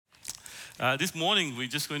This morning, we're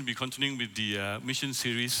just going to be continuing with the mission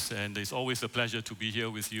series, and it's always a pleasure to be here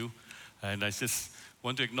with you. And I just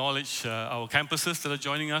want to acknowledge our campuses that are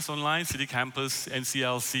joining us online, City Campus,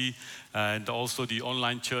 NCLC, and also the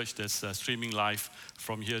online church that's streaming live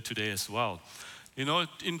from here today as well. You know,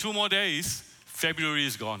 in 2 more days, February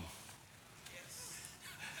is gone.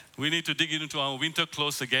 We need to dig into our winter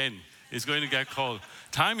clothes again. It's going to get cold.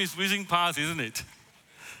 Time is whizzing past, isn't it?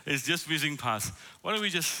 It's just whizzing past. Why don't we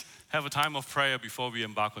just have a time of prayer before we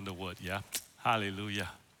embark on the word, yeah? Hallelujah,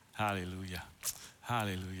 hallelujah,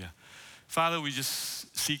 hallelujah. Father, we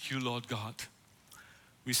just seek you, Lord God.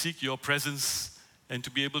 We seek your presence and to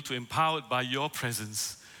be able to empowered by your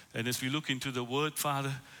presence. And as we look into the word,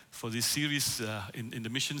 Father, for this series, in the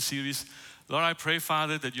mission series, Lord, I pray,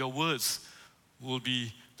 Father, that your words will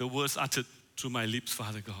be the words uttered through my lips,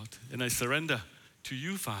 Father God. And I surrender to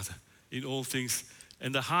you, Father, in all things.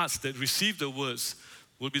 And the hearts that receive the words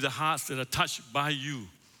will be the hearts that are touched by you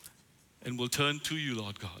and will turn to you,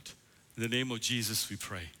 Lord God. In the name of Jesus, we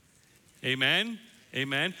pray. Amen.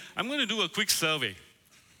 Amen. I'm going to do a quick survey.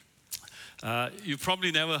 You've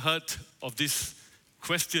probably never heard of this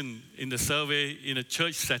question in the survey in a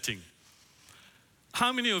church setting.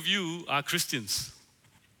 How many of you are Christians?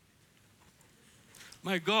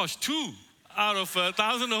 My gosh, 2 out of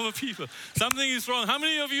 1,000 over people. Something is wrong. How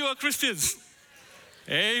many of you are Christians?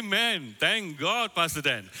 Amen. Thank God, Pastor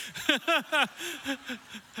Dan.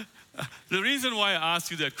 The reason why I asked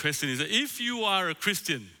you that question is that if you are a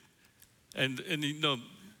Christian, and you know,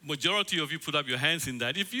 majority of you put up your hands in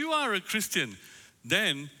that. If you are a Christian,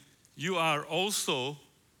 then you are also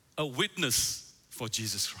a witness for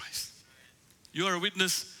Jesus Christ. You are a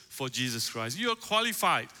witness for Jesus Christ. You are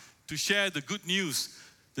qualified to share the good news,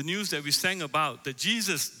 the news that we sang about, that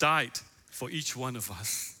Jesus died for each one of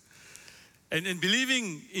us. And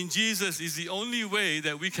believing in Jesus is the only way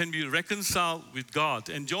that we can be reconciled with God.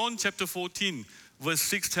 And John chapter 14, verse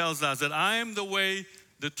 6 tells us that I am the way,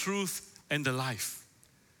 the truth, and the life.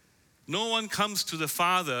 No one comes to the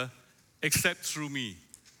Father except through me.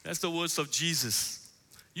 That's the words of Jesus.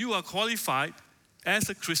 You are qualified as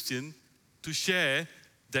a Christian to share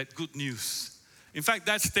that good news. In fact,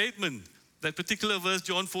 that statement, that particular verse,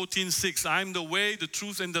 John 14:6, I am the way, the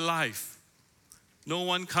truth, and the life. No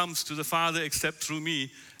one comes to the Father except through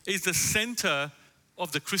me, is the center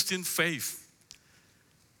of the Christian faith.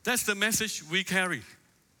 That's the message we carry.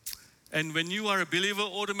 And when you are a believer,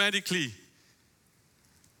 automatically,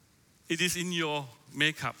 it is in your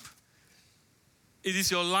makeup. It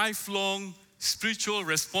is your lifelong spiritual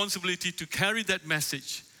responsibility to carry that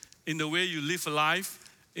message in the way you live a life,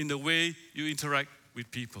 in the way you interact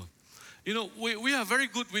with people. You know, we are very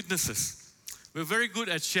good witnesses. We're very good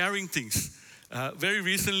at sharing things. Very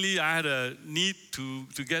recently, I had a need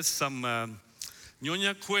to get some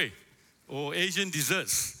Nyonya Kueh, or Asian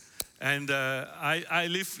desserts. And I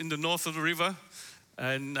live in the north of the river,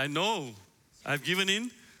 and I know I've given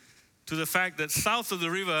in to the fact that south of the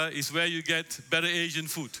river is where you get better Asian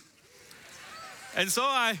food. And so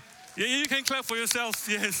you can clap for yourselves,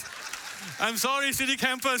 yes. I'm sorry, City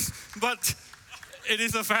Campus, but it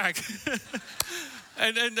is a fact.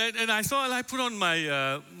 and I saw, I put on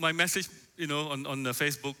my message, you know, on the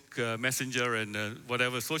Facebook Messenger and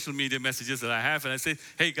whatever social media messages that I have. And I say,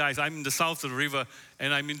 hey guys, I'm in the south of the river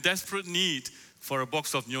and I'm in desperate need for a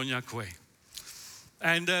box of Nyonya Kueh.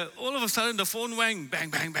 And all of a sudden the phone rang, bang,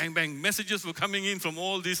 bang, bang, bang. Messages were coming in from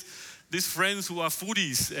all these friends who are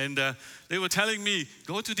foodies. And they were telling me,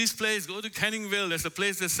 go to this place, go to Canningville, there's a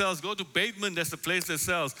place that sells. Go to Bateman, there's a place that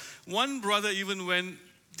sells. One brother even went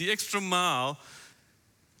the extra mile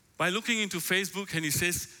by looking into Facebook, and he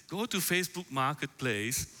says, go to Facebook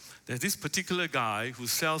Marketplace. There's this particular guy who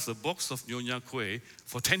sells a box of Nyonya Kueh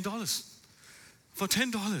for $10. For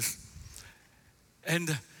 $10.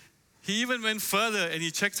 And he even went further and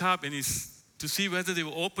he checked up and to see whether they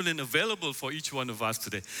were open and available for each one of us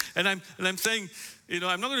today. And I'm saying, you know,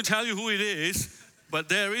 I'm not going to tell you who it is, but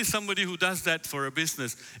there is somebody who does that for a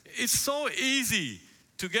business. It's so easy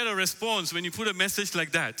to get a response when you put a message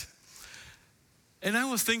like that. And I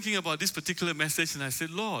was thinking about this particular message, and I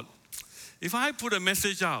said, Lord, if I put a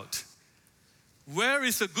message out, where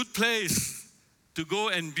is a good place to go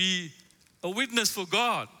and be a witness for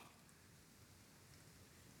God?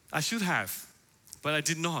 I should have, but I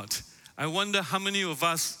did not. I wonder how many of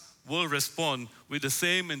us will respond with the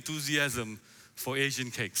same enthusiasm for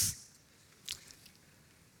Asian cakes.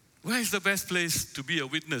 Where is the best place to be a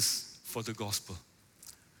witness for the gospel?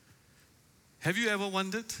 Have you ever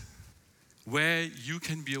wondered where you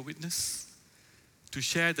can be a witness? To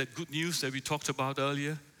share that good news that we talked about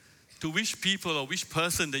earlier? To which people or which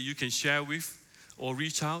person that you can share with or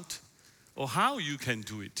reach out? or how you can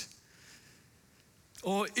do it?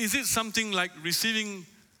 Or is it something like receiving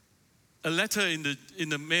a letter in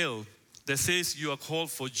the mail that says you are called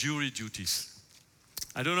for jury duties?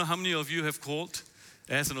 I don't know how many of you have called.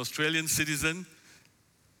 As an Australian citizen,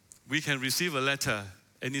 we can receive a letter,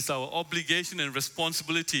 and it's our obligation and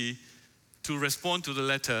responsibility to respond to the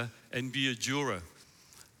letter and be a juror.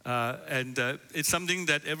 It's something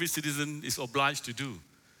that every citizen is obliged to do.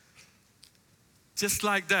 Just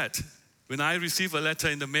like that, when I received a letter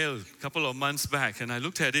in the mail a couple of months back, and I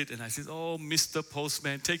looked at it and I said, "Oh, Mr.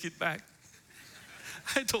 Postman, take it back.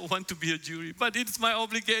 I don't want to be a jury, but it's my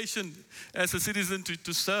obligation as a citizen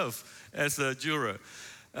to serve as a juror."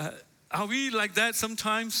 Are we like that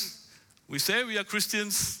sometimes? We say we are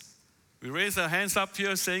Christians. We raise our hands up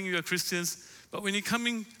here saying we are Christians. But when it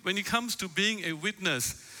comes to being a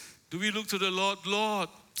witness, do we look to the Lord? Lord,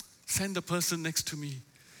 send the person next to me.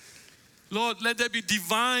 Lord, let there be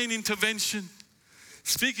divine intervention.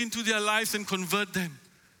 Speak into their lives and convert them.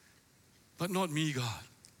 But not me, God.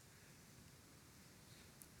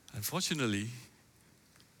 Unfortunately,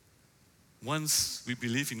 once we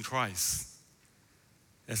believe in Christ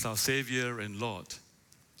as our Savior and Lord,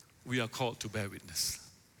 we are called to bear witness.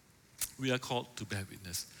 We are called to bear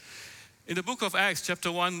witness. In the book of Acts,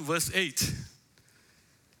 chapter 1, verse 8,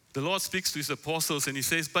 the Lord speaks to his apostles and he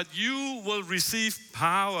says, "But you will receive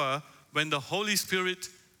power when the Holy Spirit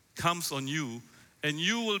comes on you, and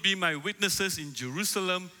you will be my witnesses in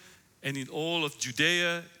Jerusalem and in all of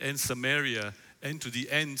Judea and Samaria and to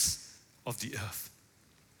the ends of the earth."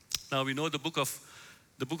 Now we know the book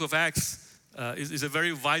of Acts is a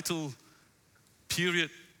very vital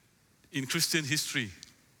period in Christian history,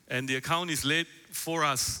 and the account is laid for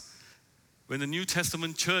us when the New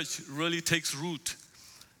Testament church really takes root.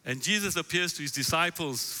 And Jesus appears to his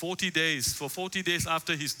disciples 40 days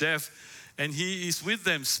after his death, and he is with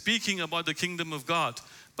them speaking about the kingdom of God.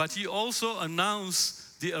 But he also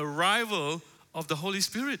announced the arrival of the Holy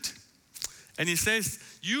Spirit. And he says,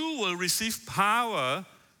 "You will receive power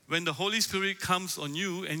when the Holy Spirit comes on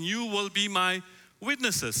you, and you will be my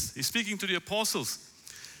witnesses." He's speaking to the apostles.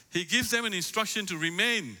 He gives them an instruction to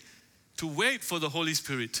remain, to wait for the Holy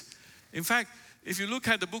Spirit. In fact, if you look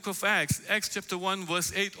at the book of Acts, Acts chapter 1,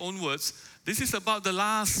 verse 8 onwards, this is about the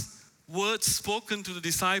last words spoken to the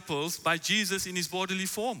disciples by Jesus in his bodily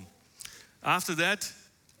form. After that,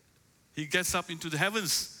 he gets up into the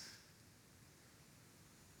heavens.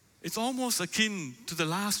 It's almost akin to the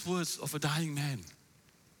last words of a dying man.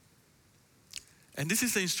 And this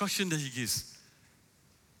is the instruction that he gives.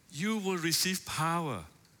 You will receive power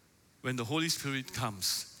when the Holy Spirit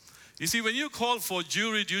comes. You see, when you're called for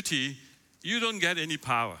jury duty, you don't get any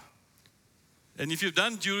power. And if you've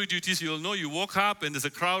done jury duties, you'll know you walk up and there's a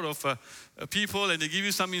crowd of people and they give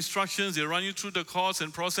you some instructions. They run you through the courts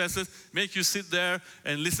and processes, make you sit there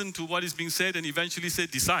and listen to what is being said and eventually say,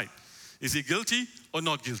 decide. Is he guilty or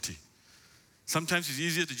not guilty? Sometimes it's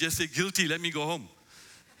easier to just say, guilty, let me go home.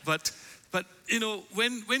 But you know,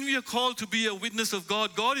 when we are called to be a witness of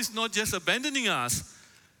God, God is not just abandoning us,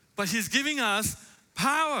 but he's giving us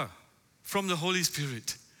power from the Holy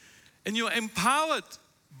Spirit. And you're empowered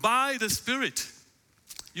by the Spirit.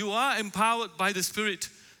 You are empowered by the Spirit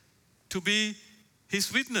to be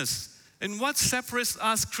his witness. And what separates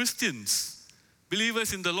us Christians,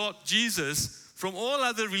 believers in the Lord Jesus, from all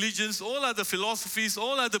other religions, all other philosophies,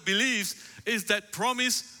 all other beliefs, is that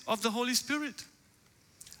promise of the Holy Spirit.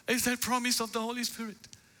 Is that promise of the Holy Spirit.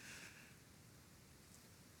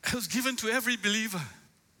 It was given to every believer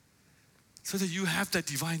so that you have that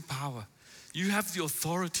divine power. You have the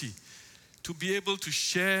authority to be able to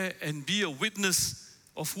share and be a witness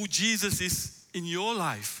of who Jesus is in your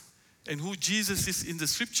life and who Jesus is in the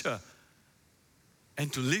scripture,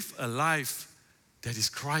 and to live a life that is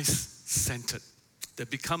Christ-centered, that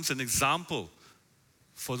becomes an example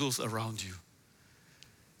for those around you,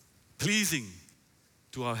 pleasing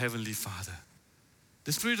to our Heavenly Father.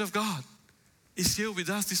 The Spirit of God is here with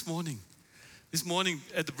us this morning. This morning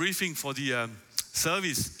at the briefing for the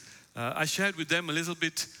service, I shared with them a little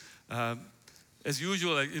bit, as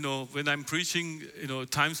usual, when I'm preaching,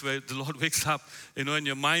 times where the Lord wakes up, in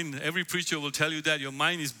your mind, every preacher will tell you that your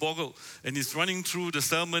mind is boggled and is running through the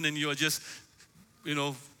sermon and you are just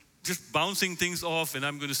bouncing things off, and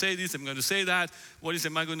I'm going to say this, I'm going to say that,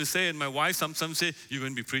 am I going to say? And my wife sometimes say, you're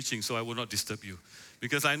going to be preaching, so I will not disturb you.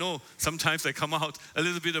 Because I know sometimes I come out a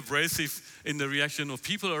little bit abrasive in the reaction of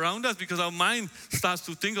people around us because our mind starts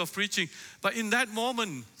to think of preaching. But in that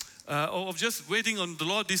moment of just waiting on the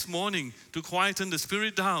Lord this morning to quieten the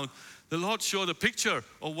spirit down, the Lord showed a picture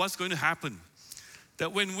of what's going to happen.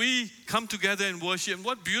 that when we come together and worship, and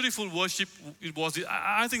what beautiful worship it was.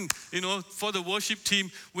 I think, for the worship team,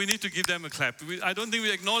 we need to give them a clap. I don't think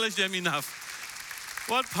we acknowledge them enough.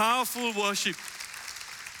 What powerful worship.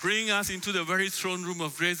 Bring us into the very throne room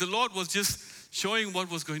of grace. The Lord was just showing what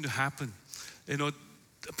was going to happen. A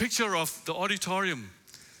picture of the auditorium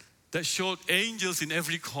that showed angels in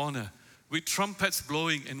every corner with trumpets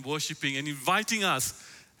blowing and worshiping and inviting us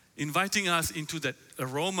into that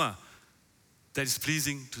aroma that is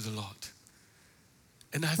pleasing to the Lord.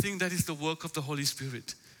 And I think that is the work of the Holy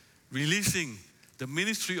Spirit, releasing the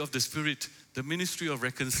ministry of the Spirit, the ministry of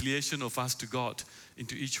reconciliation of us to God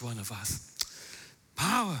into each one of us.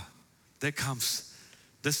 Power that comes,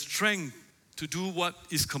 the strength to do what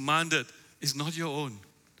is commanded is not your own.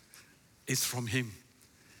 It's from Him.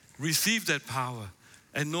 Receive that power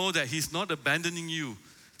and know that He's not abandoning you,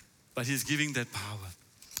 but He's giving that power.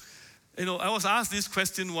 I was asked this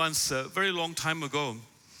question once a very long time ago.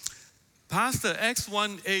 Pastor, Acts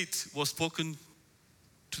 1:8 was spoken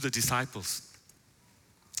to the disciples.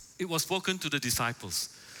 It was spoken to the disciples.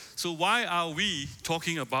 So why are we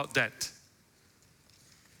talking about that?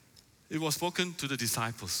 It was spoken to the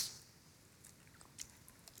disciples.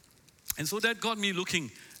 And so that got me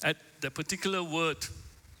looking at the particular word,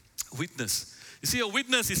 witness. You see, a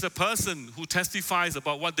witness is a person who testifies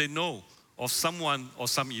about what they know of someone or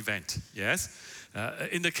some event, yes?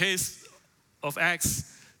 In the case of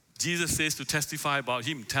Acts, Jesus says to testify about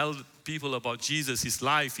Him, tell people about Jesus, His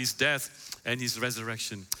life, His death, and His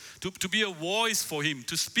resurrection. To be a voice for Him,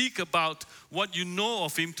 to speak about what you know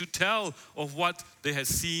of Him, to tell of what they have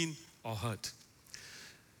seen or heard.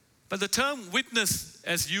 But the term witness,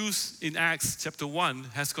 as used in Acts chapter 1,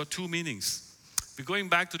 has got two meanings. We're going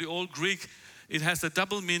back to the old Greek, it has a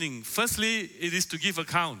double meaning. Firstly, it is to give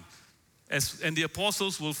account. And the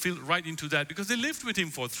apostles will fit right into that because they lived with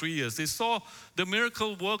Him for 3 years. They saw the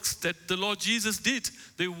miracle works that the Lord Jesus did.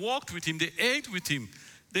 They walked with Him. They ate with Him.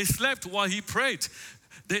 They slept while He prayed.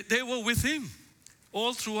 They were with Him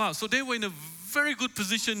all throughout. So they were in a very good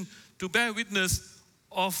position to bear witness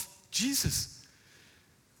of Jesus.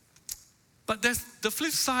 But there's the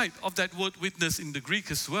flip side of that word witness in the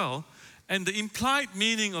Greek as well. And the implied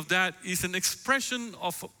meaning of that is an expression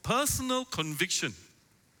of a personal conviction.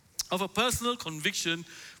 Of a personal conviction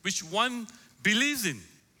which one believes in.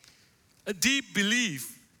 A deep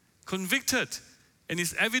belief, convicted, and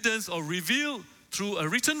is evidenced or revealed through a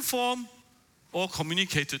written form or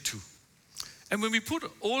communicated to. And when we put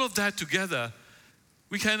all of that together,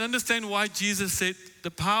 we can understand why Jesus said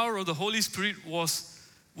the power of the Holy Spirit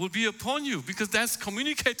will be upon you, because that's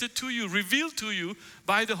communicated to you, revealed to you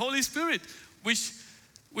by the Holy Spirit,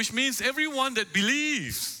 which means everyone that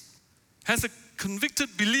believes has a convicted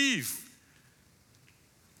belief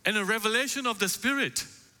and a revelation of the Spirit.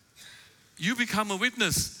 You become a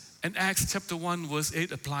witness, and Acts chapter 1 verse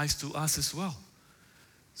 8 applies to us as well.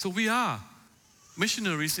 So we are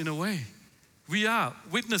missionaries in a way. We are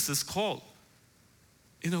witnesses called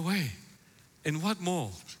in a way. And what more?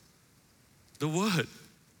 The word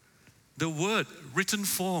written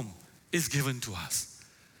form is given to us.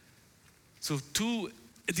 So to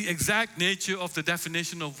the exact nature of the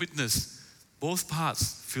definition of witness, both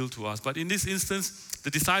parts feel to us. But in this instance,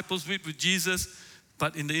 the disciples were with Jesus,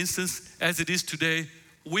 but in the instance as it is today,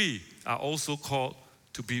 we are also called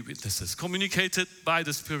to be witnesses, communicated by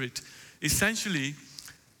the Spirit. Essentially,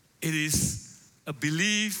 it is a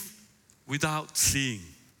belief without seeing.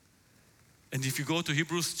 And if you go to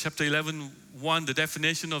Hebrews chapter 11:1, the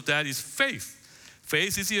definition of that is faith.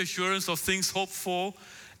 Faith is the assurance of things hoped for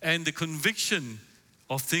and the conviction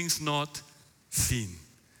of things not seen.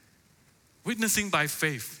 Witnessing by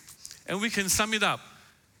faith. And we can sum it up.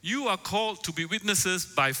 You are called to be witnesses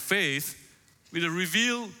by faith, with a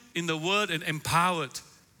reveal in the Word and empowered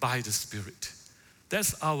by the Spirit.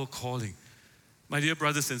 That's our calling. My dear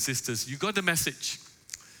brothers and sisters, you got the message.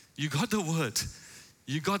 You got the Word.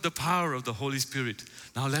 You got the power of the Holy Spirit.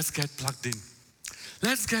 Now let's get plugged in.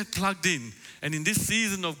 Let's get plugged in. And in this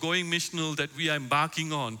season of going missional that we are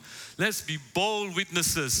embarking on, let's be bold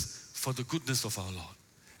witnesses for the goodness of our Lord.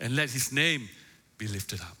 And let His name be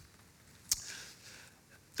lifted up.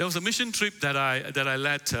 There was a mission trip that I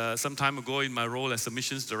led some time ago in my role as a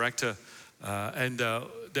missions director. And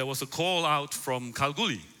there was a call out from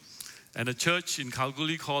Kalgoorlie. And a church in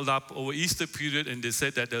Kalgoorlie called up over Easter period, and they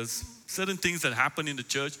said that there's certain things that happen in the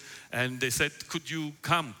church. And they said, could you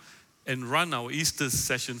come and run our Easter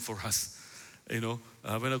session for us?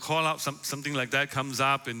 When a call out, something like that comes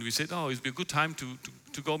up, and we said, oh, it'd be a good time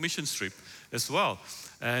to go mission trip as well.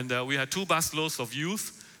 And we had 2 busloads of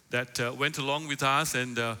youth that went along with us,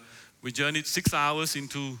 and we journeyed 6 hours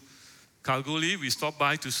into Kalgoorlie, we stopped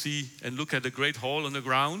by to see and look at the great hall on the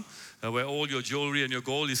ground where all your jewelry and your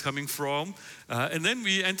gold is coming from. And then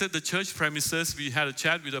we entered the church premises. We had a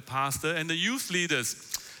chat with the pastor and the youth leaders,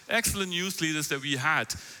 excellent youth leaders that we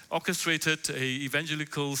had, orchestrated a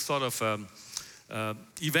evangelical sort of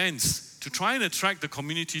events to try and attract the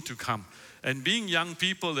community to come. And being young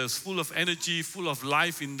people, they're full of energy, full of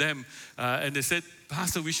life in them. And they said,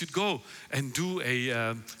 Pastor, we should go and do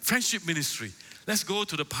a friendship ministry. Let's go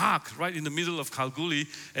to the park right in the middle of Kalgoorlie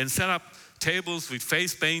and set up tables with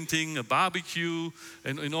face painting, a barbecue,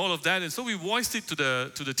 and all of that. And so we voiced it to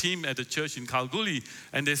the team at the church in Kalgoorlie.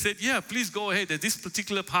 And they said, yeah, please go ahead. At this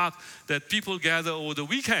particular park that people gather over the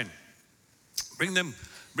weekend, bring them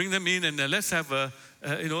in, and let's have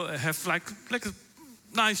have like a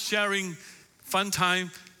nice sharing, fun time.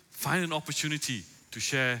 Find an opportunity to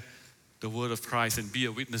share the word of Christ and be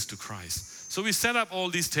a witness to Christ. So we set up all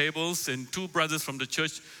these tables, and two brothers from the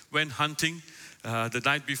church went hunting the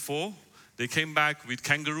night before. They came back with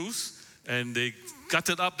kangaroos, and they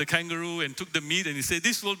gutted up the kangaroo and took the meat, and he said,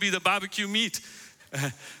 this will be the barbecue meat.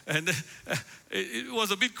 It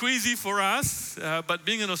was a bit crazy for us, but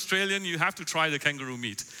being an Australian, you have to try the kangaroo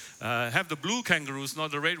meat. Have the blue kangaroos,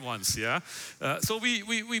 not the red ones, yeah? So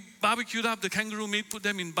we barbecued up the kangaroo meat, put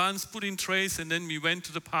them in buns, put in trays, and then we went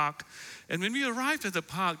to the park. And when we arrived at the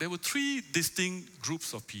park, there were three distinct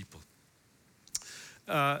groups of people.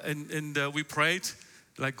 And we prayed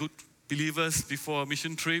like good believers before a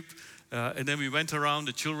mission trip. And then we went around,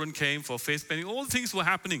 the children came for face painting. All things were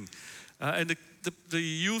happening. And the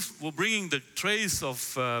youth were bringing the trays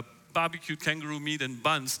of barbecued kangaroo meat and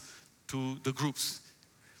buns to the groups.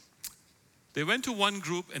 They went to one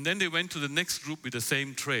group, and then they went to the next group with the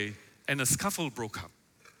same tray, and a scuffle broke up.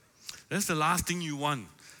 That's the last thing you want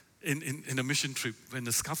in a mission trip, when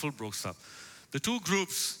the scuffle broke up. The two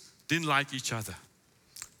groups didn't like each other,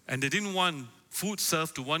 and they didn't want food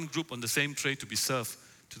served to one group on the same tray to be served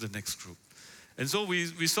to the next group. And so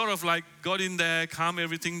we sort of like got in there, calmed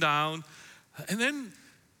everything down, and then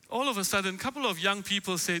all of a sudden, a couple of young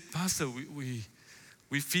people said, Pastor,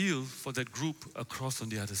 we feel for that group across on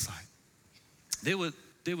the other side. They were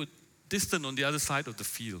distant on the other side of the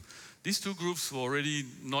field. These two groups were already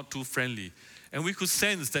not too friendly. And we could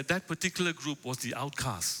sense that particular group was the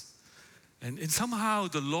outcast. And somehow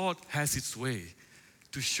the Lord has its way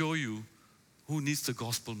to show you who needs the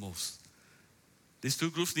gospel most. These two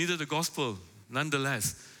groups needed the gospel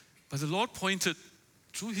nonetheless. But the Lord pointed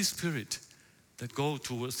through His Spirit that go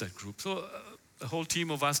towards that group. So the whole team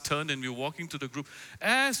of us turned and we were walking to the group.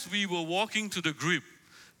 As we were walking to the group,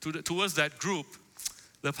 towards that group,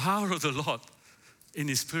 the power of the Lord in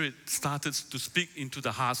His Spirit started to speak into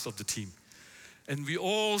the hearts of the team. And we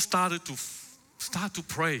all started to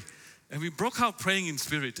pray. And we broke out praying in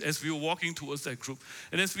spirit as we were walking towards that group.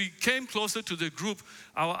 And as we came closer to the group,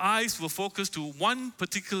 our eyes were focused to one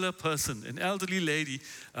particular person, an elderly lady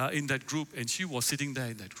in that group, and she was sitting there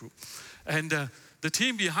in that group. And the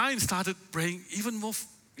team behind started praying even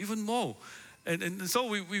more. And so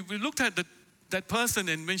we looked at that person,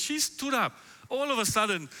 and when she stood up, all of a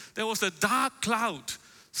sudden, there was a dark cloud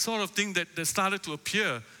sort of thing that started to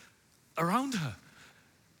appear around her.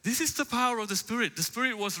 This is the power of the Spirit. The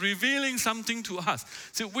Spirit was revealing something to us.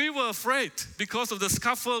 So we were afraid because of the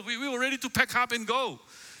scuffle. We were ready to pack up and go.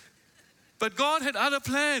 But God had other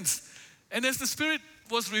plans. And as the Spirit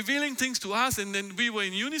was revealing things to us, and then we were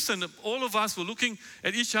in unison, all of us were looking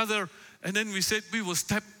at each other, and then we said we will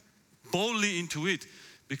step boldly into it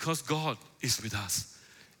because God is with us.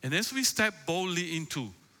 And as we step boldly into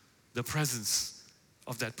the presence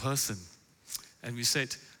of that person, and we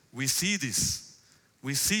said, we see this.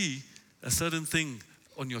 We see a certain thing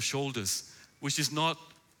on your shoulders, which is not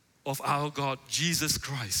of our God, Jesus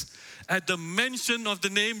Christ. At the mention of the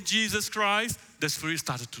name Jesus Christ, the Spirit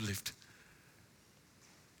started to lift.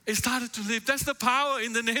 It started to lift. That's the power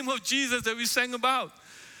in the name of Jesus that we sang about.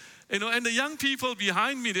 And the young people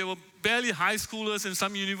behind me, they were barely high schoolers and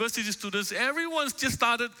some university students. Everyone just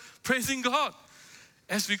started praising God.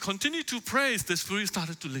 As we continued to praise, the Spirit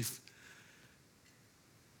started to lift.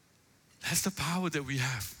 That's the power that we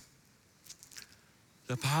have.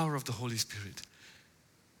 The power of the Holy Spirit.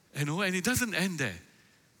 And it doesn't end there.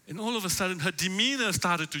 And all of a sudden, her demeanor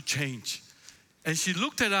started to change. And she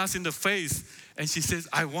looked at us in the face and she says,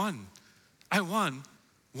 I want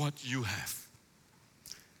what you have.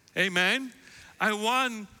 Amen? I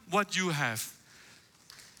want what you have.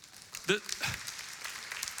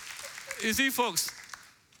 You see, folks,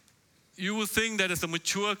 you will think that as a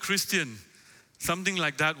mature Christian, something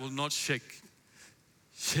like that will not shake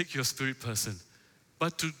your spirit person.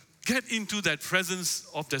 But to get into that presence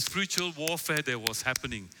of the spiritual warfare that was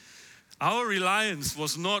happening, Our reliance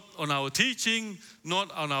was not on our teaching,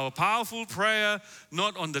 not on our powerful prayer,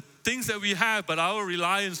 not on the things that we have, but our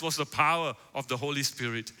reliance was the power of the Holy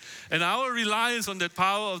Spirit. And our reliance on that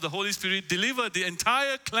power of the Holy Spirit delivered the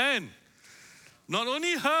entire clan. Not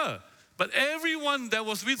only her, but everyone that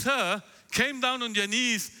was with her came down on their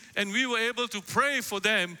knees, and we were able to pray for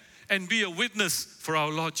them and be a witness for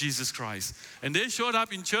our Lord Jesus Christ. And they showed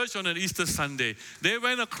up in church on an Easter Sunday. They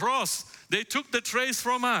went across. They took the trays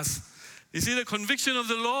from us. You see the conviction of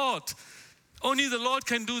the Lord. Only the Lord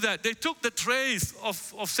can do that. They took the trays of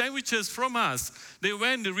sandwiches from us. They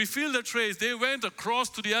went, they refilled the trays. They went across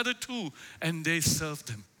to the other two and they served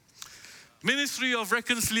them. Ministry of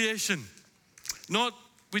reconciliation. Not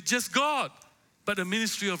with just God, but a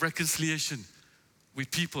ministry of reconciliation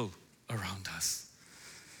with people around us.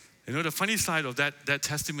 You know, the funny side of that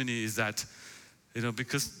testimony is that, you know,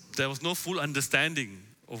 because there was no full understanding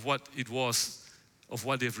of what it was, of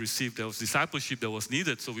what they've received. There was discipleship that was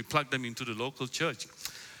needed, so we plugged them into the local church.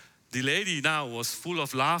 The lady now was full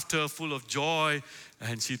of laughter, full of joy,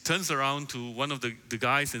 and she turns around to one of the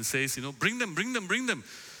guys and says, you know, bring them.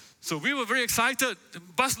 So we were very excited.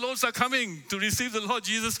 Busloads are coming to receive the Lord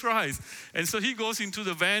Jesus Christ. And so he goes into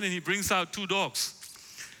the van and he brings out 2 dogs.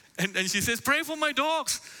 And she says, pray for my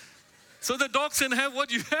dogs, so the dogs can have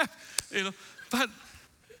what you have, you know. But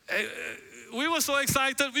we were so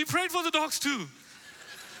excited, we prayed for the dogs too.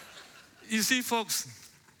 You see, folks,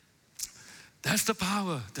 that's the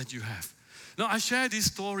power that you have. Now, I share this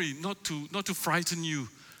story not to frighten you,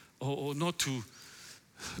 or not to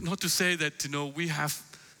say that, you know, we have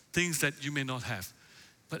things that you may not have.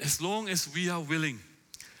 But as long as we are willing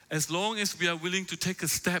to take a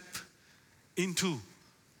step into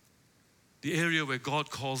the area where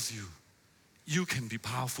God calls you, you can be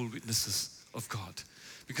powerful witnesses of God.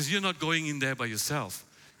 Because you're not going in there by yourself.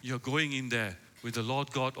 You're going in there with the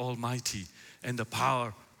Lord God Almighty and the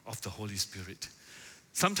power of the Holy Spirit.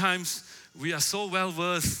 Sometimes we are so well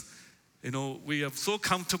versed, you know, we are so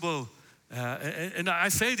comfortable, and I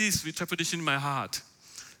say this with trepidation in my heart.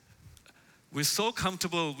 We're so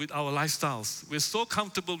comfortable with our lifestyles. We're so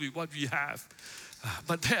comfortable with what we have.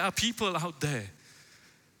 But there are people out there.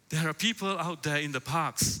 There are people out there in the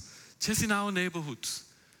parks, just in our neighborhoods,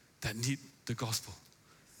 that need the gospel.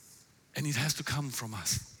 And it has to come from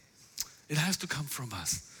us. It has to come from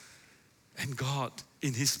us. And God,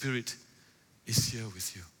 in His Spirit, is here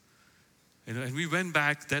with you. You know, and we went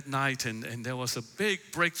back that night and there was a big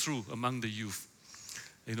breakthrough among the youth.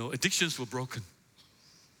 You know, addictions were broken.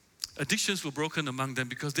 Addictions were broken among them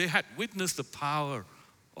because they had witnessed the power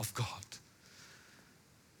of God.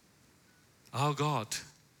 Our God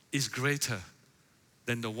is greater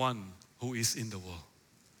than the one who is in the world.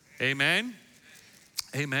 Amen?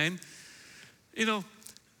 Amen. You know,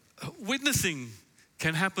 witnessing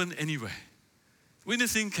can happen anywhere.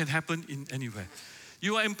 Witnessing can happen in anywhere.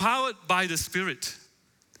 You are empowered by the Spirit,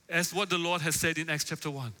 as what the Lord has said in Acts chapter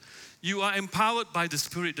 1. You are empowered by the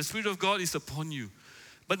Spirit. The Spirit of God is upon you.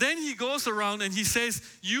 But then He goes around and He says,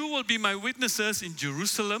 you will be my witnesses in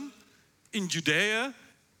Jerusalem, in Judea,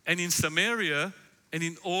 and in Samaria, and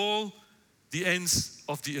in all the ends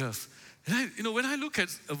of the earth. And when I look at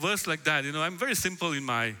a verse like that, I'm very simple in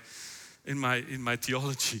my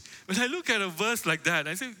theology. When I look at a verse like that,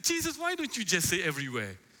 I say, Jesus, why don't you just say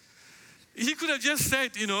everywhere? He could have just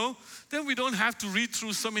said, then we don't have to read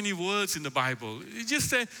through so many words in the Bible. He just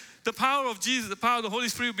said, the power of Jesus, the power of the Holy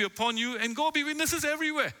Spirit will be upon you, and go be witnesses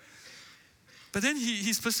everywhere. But then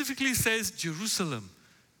he specifically says Jerusalem,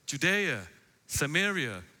 Judea,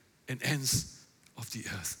 Samaria, and ends of the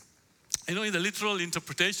earth. In the literal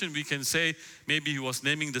interpretation, we can say maybe he was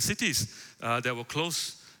naming the cities that were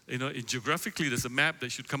close. Geographically, there's a map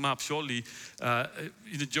that should come up shortly.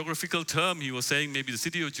 In a geographical term, he was saying maybe the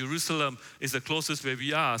city of Jerusalem is the closest where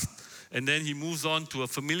we are. And then he moves on to a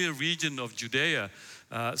familiar region of Judea.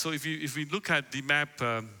 So if we look at the map,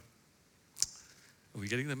 are we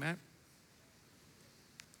getting the map?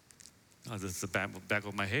 Oh, that's the back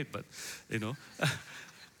of my head, but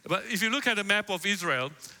But if you look at the map of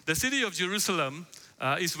Israel, the city of Jerusalem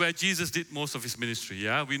is where Jesus did most of his ministry.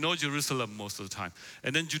 Yeah, we know Jerusalem most of the time.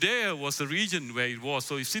 And then Judea was the region where it was.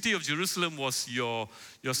 So if city of Jerusalem was your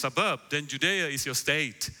suburb, then Judea is your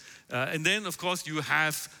state. And then, of course, you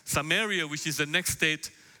have Samaria, which is the next state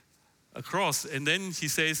across. And then he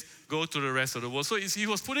says, go to the rest of the world. So he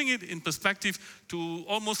was putting it in perspective to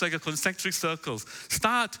almost like a concentric circle.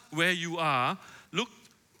 Start where you are, look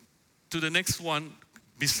to the next one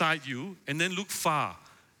beside you, and then look far.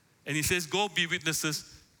 And he says, go be witnesses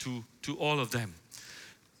to all of them.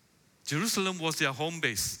 Jerusalem was their home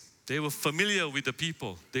base. They were familiar with the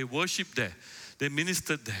people. They worshiped there. They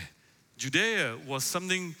ministered there. Judea was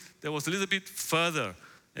something that was a little bit further,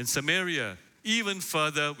 and Samaria even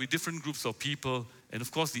further with different groups of people. And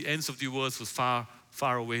of course, the ends of the world was far,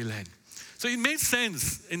 far away land. So it made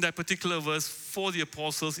sense in that particular verse for the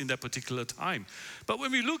apostles in that particular time. But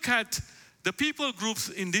when we look at the people groups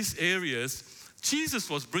in these areas, Jesus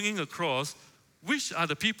was bringing across which are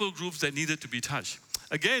the people groups that needed to be touched.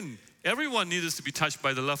 Again, everyone needed to be touched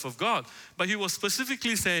by the love of God. But he was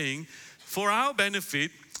specifically saying, for our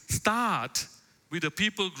benefit, start with the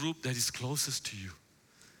people group that is closest to you.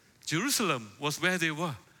 Jerusalem was where they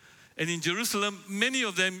were. And in Jerusalem, many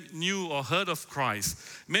of them knew or heard of Christ.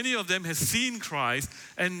 Many of them had seen Christ,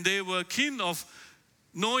 and they were keen of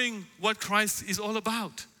knowing what Christ is all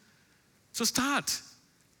about. So start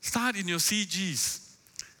in your CGs.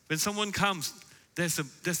 When someone comes, there's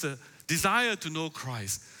a desire to know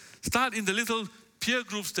Christ. Start in the little peer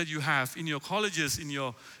groups that you have in your colleges, in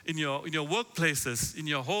your workplaces, in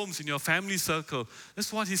your homes, in your family circle.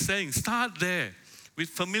 That's what he's saying. Start there with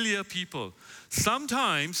familiar people.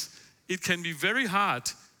 Sometimes it can be very hard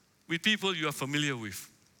with people you are familiar with.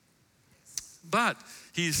 But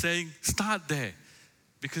he is saying, start there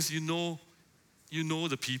because you know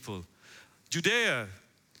the people. Judea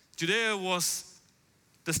was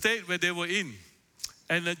the state where they were in.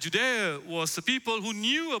 And Judea was the people who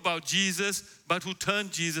knew about Jesus, but who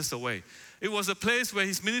turned Jesus away. It was a place where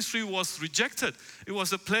his ministry was rejected. It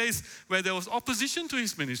was a place where there was opposition to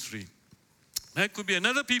his ministry. That could be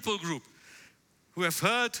another people group who have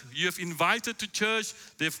heard, you have invited to church,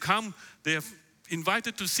 they've come, they have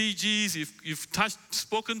invited to CGs, you've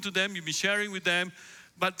spoken to them, you've been sharing with them,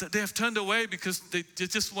 but they have turned away because they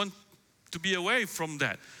just want to be away from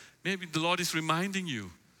that. Maybe the Lord is reminding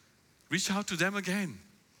you, reach out to them again.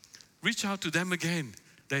 Reach out to them again.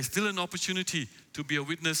 There's still an opportunity to be a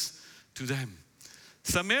witness to them.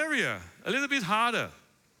 Samaria, a little bit harder.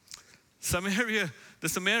 Samaria, the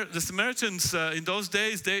Samaritans in those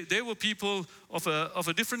days, they were people of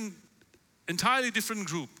a different, entirely different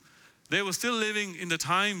group. They were still living in the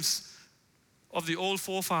times of the old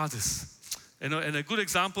forefathers. And a good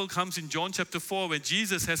example comes in John chapter 4, where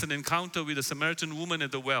Jesus has an encounter with a Samaritan woman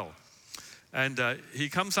at the well. And he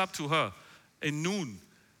comes up to her in noon.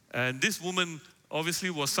 And this woman obviously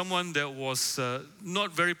was someone that was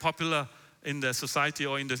not very popular in the society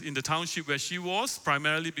or in the township where she was,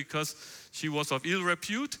 primarily because she was of ill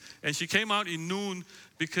repute. And she came out in noon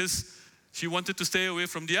because she wanted to stay away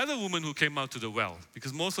from the other woman who came out to the well,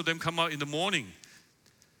 because most of them come out in the morning.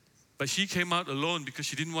 But she came out alone because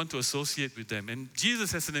she didn't want to associate with them. And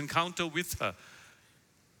Jesus has an encounter with her.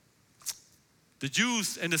 The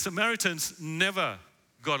Jews and the Samaritans never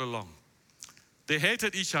got along. They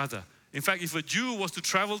hated each other. In fact, if a Jew was to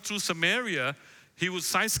travel through Samaria, he would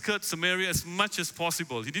side-skirt Samaria as much as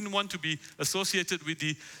possible. He didn't want to be associated with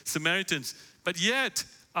the Samaritans. But yet,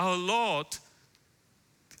 our Lord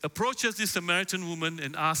approaches this Samaritan woman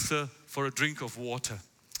and asks her for a drink of water.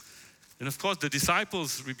 And of course, the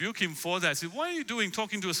disciples rebuke him for that. Say, what are you doing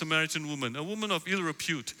talking to a Samaritan woman, a woman of ill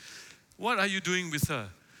repute? What are you doing with her?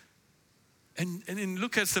 And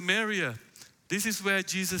look at Samaria. This is where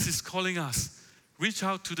Jesus is calling us. Reach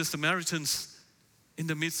out to the Samaritans in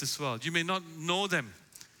the midst as well. You may not know them,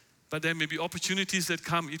 but there may be opportunities that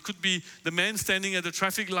come. It could be the man standing at the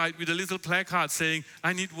traffic light with a little placard saying,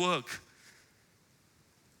 I need work.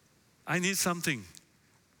 I need something.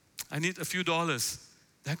 I need a few dollars.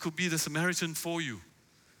 That could be the Samaritan for you.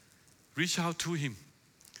 Reach out to him.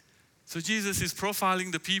 So Jesus is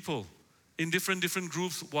profiling the people in different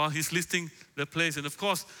groups while he's listing the place. And of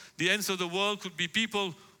course, the ends of the world could be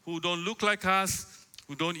people who don't look like us,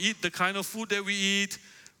 who don't eat the kind of food that we eat,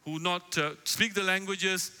 who not speak the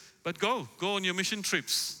languages. But go on your mission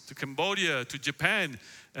trips to Cambodia, to Japan,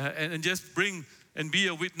 and just bring and be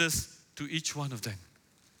a witness to each one of them.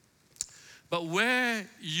 But where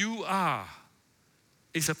you are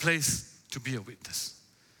is a place to be a witness.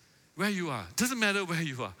 Where you are. Doesn't matter where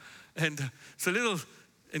you are. And it's a little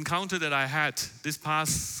encounter that I had this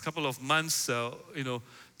past couple of months,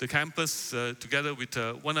 the campus together with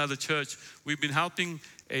one other church. We've been helping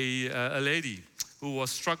a lady who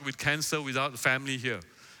was struck with cancer without a family here.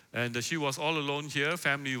 And she was all alone here.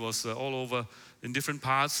 Family was all over in different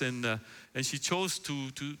parts, and she chose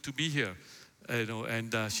to be here.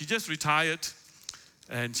 And she just retired,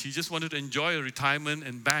 and she just wanted to enjoy her retirement,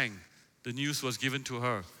 and bang, the news was given to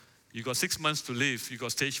her. You got 6 months to live. You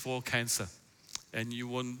got stage 4 cancer, and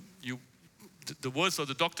the words of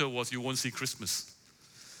the doctor was, you won't see Christmas.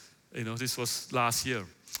 This was last year.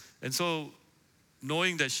 And so,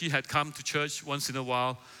 knowing that she had come to church once in a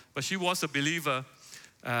while, but she was a believer,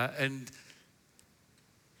 and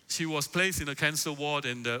she was placed in a cancer ward,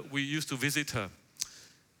 and we used to visit her.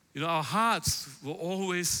 Our hearts were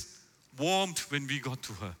always warmed when we got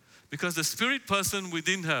to her, because the spirit person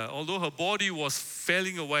within her, although her body was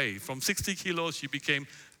falling away, from 60 kilos she became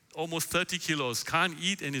almost 30 kilos, can't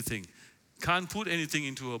eat anything, can't put anything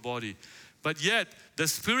into her body. But yet, the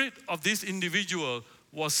spirit of this individual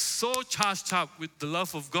was so charged up with the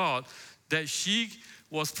love of God that she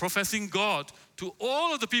was professing God to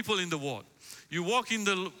all of the people in the ward. You walk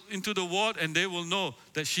into the ward and they will know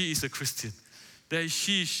that she is a Christian, that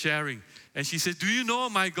she is sharing. And she said, "Do you know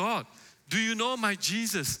my God? Do you know my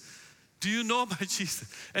Jesus? Do you know my Jesus?"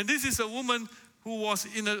 And this is a woman who was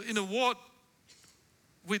in a ward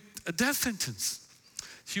with a death sentence.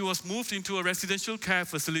 She was moved into a residential care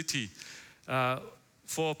facility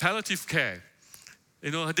for palliative care.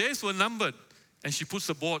 Her days were numbered, and she puts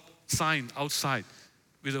a board sign outside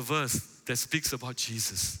with a verse that speaks about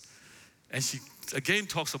Jesus. And she again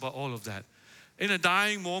talks about all of that. In her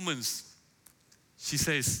dying moments, she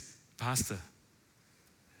says, Pastor,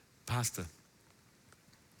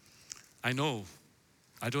 I know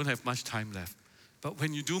I don't have much time left, but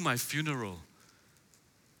when you do my funeral,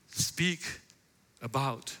 speak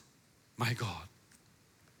about my God.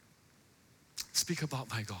 Speak about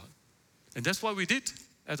my God. And that's what we did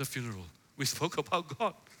at the funeral. We spoke about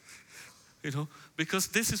God, because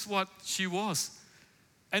this is what she was.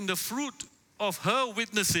 And the fruit of her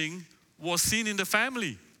witnessing was seen in the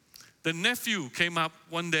family. The nephew came up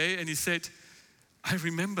one day and he said, "I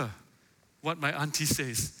remember what my auntie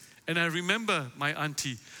says. And I remember my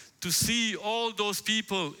auntie. To see all those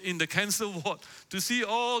people in the cancer ward, to see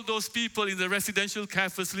all those people in the residential care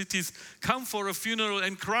facilities come for a funeral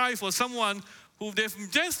and cry for someone who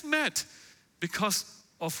they've just met because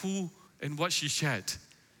of who and what she shared."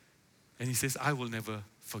 And he says, "I will never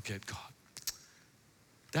forget God."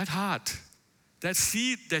 That heart, that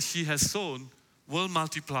seed that she has sown will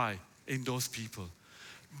multiply in those people.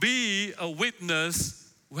 Be a witness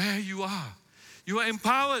where you are. You are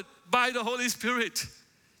empowered by the Holy Spirit.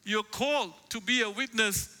 You're called to be a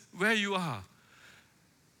witness where you are.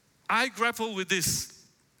 I grapple with this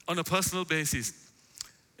on a personal basis.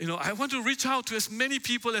 I want to reach out to as many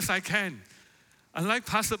people as I can. Unlike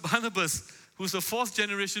Pastor Barnabas, who's a 4th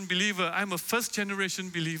generation believer, I'm a 1st generation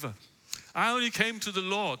believer. I only came to the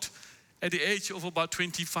Lord at the age of about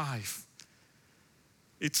 25.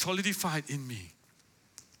 It solidified in me.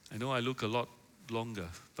 I know I look a lot longer,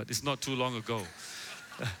 but it's not too long ago.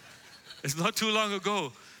 It's not too long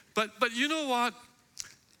ago. But you know what?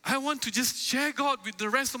 I want to just share God with the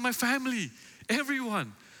rest of my family,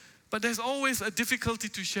 everyone. But there's always a difficulty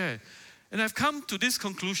to share. And I've come to this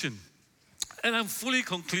conclusion, and I'm fully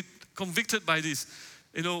convicted by this.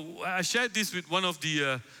 I shared this with one of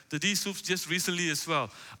the D-Soups just recently as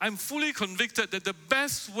well. I'm fully convicted that the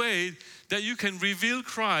best way that you can reveal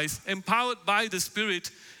Christ, empowered by the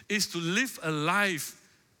Spirit, is to live a life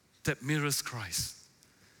that mirrors Christ.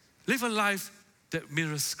 Live a life that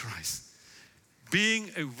mirrors Christ.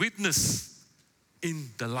 Being a witness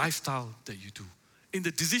in the lifestyle that you do, in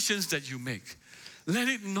the decisions that you make. Let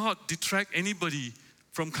it not detract anybody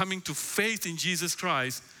from coming to faith in Jesus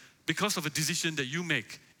Christ because of a decision that you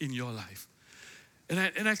make in your life. And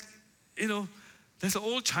I there's an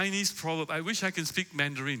old Chinese proverb. I wish I can speak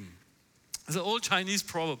Mandarin. There's an old Chinese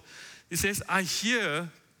proverb. It says, "I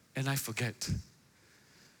hear and I forget.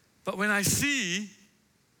 But when I see,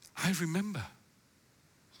 I remember."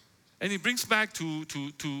 And it brings back to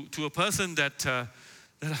a person that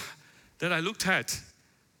I looked at.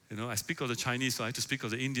 I speak of the Chinese, so I have to speak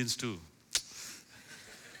of the Indians too.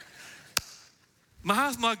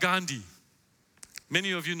 Mahatma Gandhi.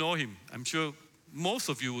 Many of you know him. I'm sure most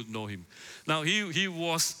of you would know him. Now, he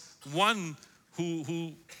was one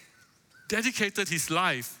who dedicated his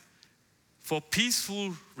life for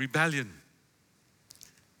peaceful rebellion.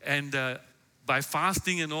 And by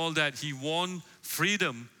fasting and all that, he won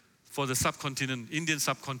freedom for the subcontinent, Indian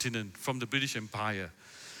subcontinent, from the British Empire.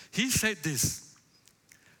 He said this.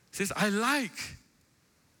 He says, "I like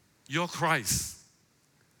your Christ,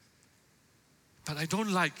 but I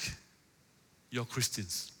don't like your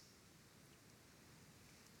Christians.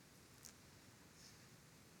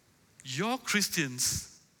 Your Christians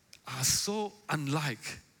are so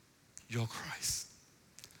unlike your Christ."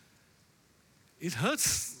 It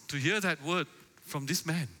hurts to hear that word from this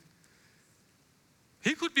man.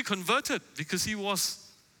 He could be converted because he was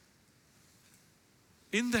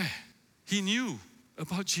in there. He knew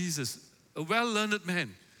about Jesus, a well-learned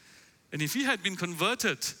man. And if he had been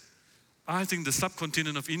converted, I think the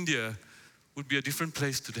subcontinent of India would be a different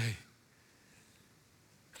place today.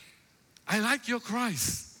 I like your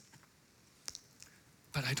Christ,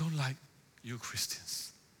 But I don't like you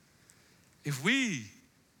Christians. If we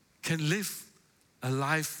can live a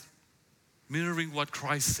life mirroring what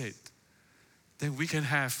Christ said, then we can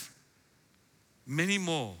have many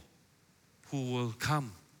more who will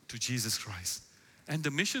come to Jesus Christ. And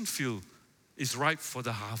the mission field is ripe for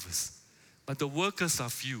the harvest. But the workers are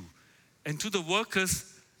few. And to the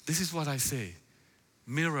workers, this is what I say.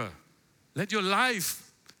 Mirror. Let your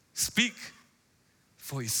life speak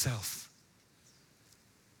for itself.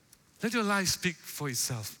 Let your life speak for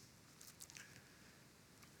itself.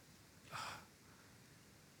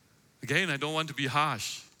 Again, I don't want to be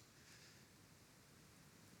harsh.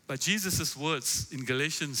 But Jesus' words in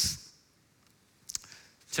Galatians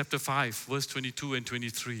chapter 5, verse 22 and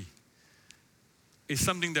 23 is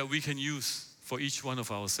something that we can use for each one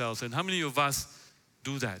of ourselves. And how many of us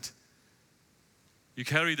do that? You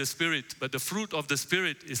carry the Spirit, but the fruit of the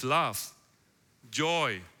Spirit is love,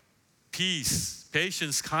 joy, peace,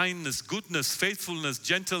 patience, kindness, goodness, faithfulness,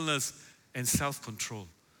 gentleness, and self-control.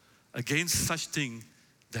 Against such thing,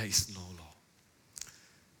 there is no law.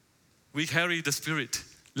 We carry the Spirit.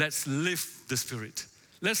 Let's live the Spirit.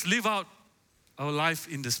 Let's live out our life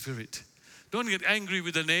in the Spirit. Don't get angry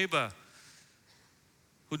with the neighbor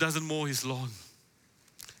who doesn't mow his lawn.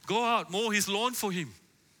 Go out, mow his lawn for him.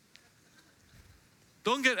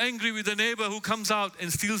 Don't get angry with the neighbor who comes out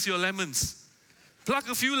and steals your lemons. Pluck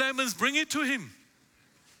a few lemons, bring it to him.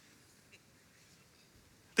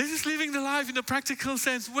 This is living the life in a practical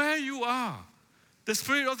sense where you are. The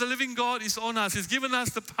Spirit of the living God is on us. He's given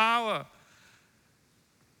us the power.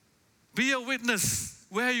 Be a witness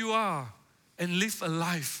where you are and live a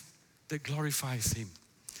life that glorifies Him.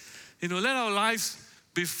 Let our lives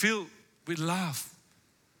be filled with love,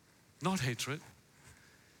 not hatred.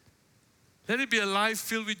 Let it be a life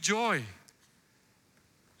filled with joy,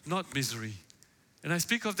 not misery. And I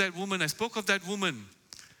spoke of that woman,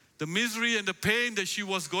 the misery and the pain that she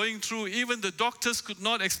was going through. Even the doctors could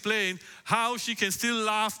not explain how she can still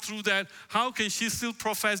laugh through that. How can she still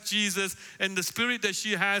profess Jesus and the spirit that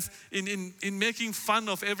she has in making fun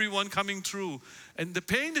of everyone coming through. And the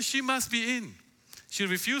pain that she must be in. She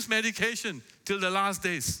refused medication till the last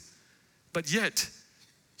days. But yet,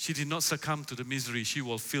 she did not succumb to the misery. She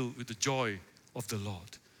was filled with the joy of the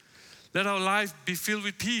Lord. Let our life be filled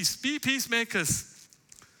with peace. Be peacemakers.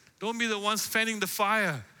 Don't be the ones fanning the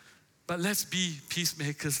fire. But let's be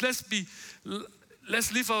peacemakers.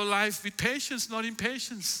 Let's live our life with patience, not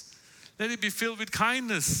impatience. Let it be filled with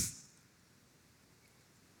kindness.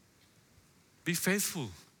 Be faithful.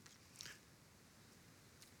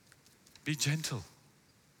 Be gentle.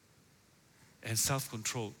 And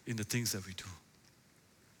self-control in the things that we do.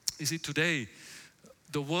 You see, today,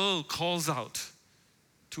 the world calls out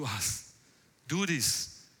to us. Do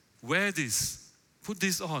this, wear this, put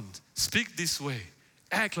this on, speak this way,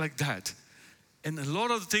 act like that. And a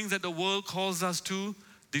lot of the things that the world calls us to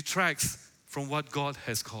detracts from what God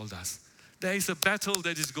has called us. There is a battle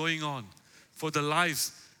that is going on for the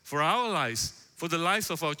lives, for our lives, for the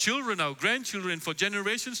lives of our children, our grandchildren, for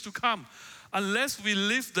generations to come. Unless we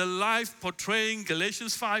live the life portraying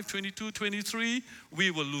Galatians 5, 22, 23,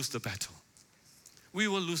 we will lose the battle. We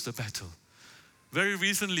will lose the battle. Very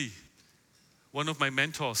recently, one of my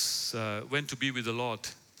mentors went to be with the Lord.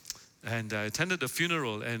 And I attended a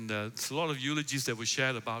funeral, and there's a lot of eulogies that were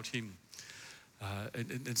shared about him.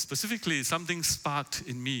 And specifically, something sparked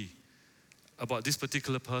in me about this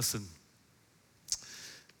particular person.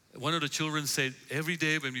 One of the children said, every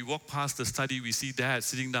day when we walk past the study, we see Dad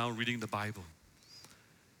sitting down reading the Bible.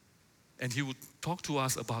 And he would talk to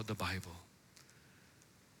us about the Bible.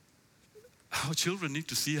 Our children need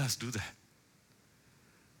to see us do that.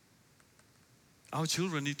 Our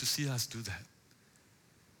children need to see us do that.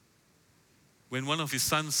 When one of his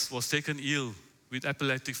sons was taken ill with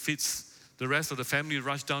epileptic fits, the rest of the family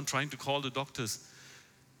rushed down trying to call the doctors.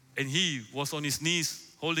 And he was on his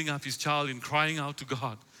knees holding up his child and crying out to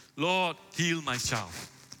God, Lord, heal my child.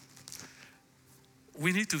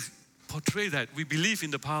 We need to portray that. We believe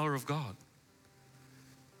in the power of God.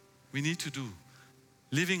 We need to do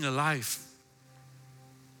living a life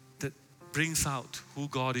that brings out who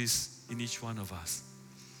God is in each one of us.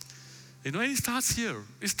 And it starts here.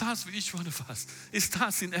 It starts with each one of us. It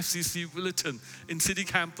starts in FCC Willetton, in City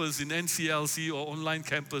Campus, in NCLC or online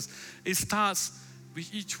campus. It starts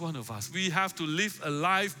with each one of us. We have to live a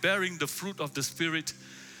life bearing the fruit of the Spirit.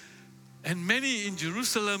 And many in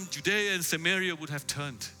Jerusalem, Judea, and Samaria would have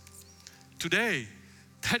turned. Today,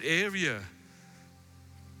 that area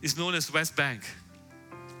is known as West Bank.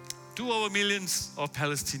 2 millions of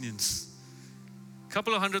Palestinians, a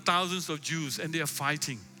couple of 100,000 of Jews, and they are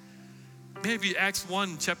fighting. Maybe Acts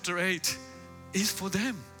 1, chapter 8, is for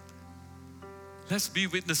them. Let's be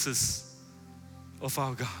witnesses of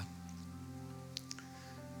our God.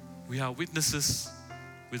 We are witnesses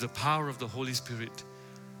with the power of the Holy Spirit,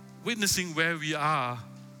 witnessing where we are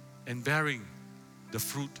and bearing the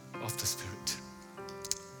fruit of the Spirit.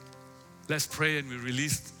 Let's pray, and we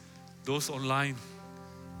release those online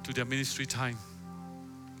to their ministry time.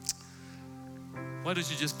 Why don't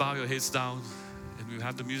you just bow your heads down, and we'll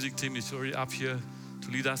have the music team is already up here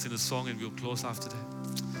to lead us in a song, and we'll close after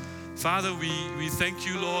that. Father, we thank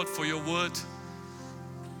you, Lord, for your word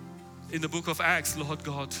in the book of Acts, Lord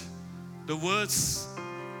God. The words,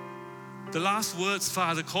 the last words,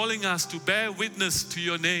 Father, calling us to bear witness to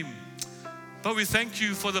your name. But we thank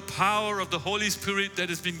you for the power of the Holy Spirit that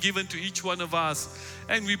has been given to each one of us.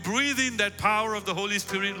 And we breathe in that power of the Holy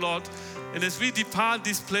Spirit, Lord. And as we depart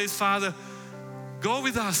this place, Father, go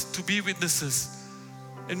with us to be witnesses.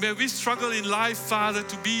 And where we struggle in life, Father,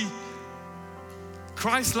 to be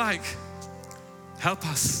Christ-like, help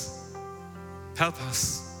us. Help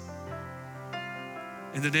us.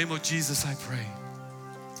 In the name of Jesus, I pray.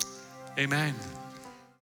 Amen.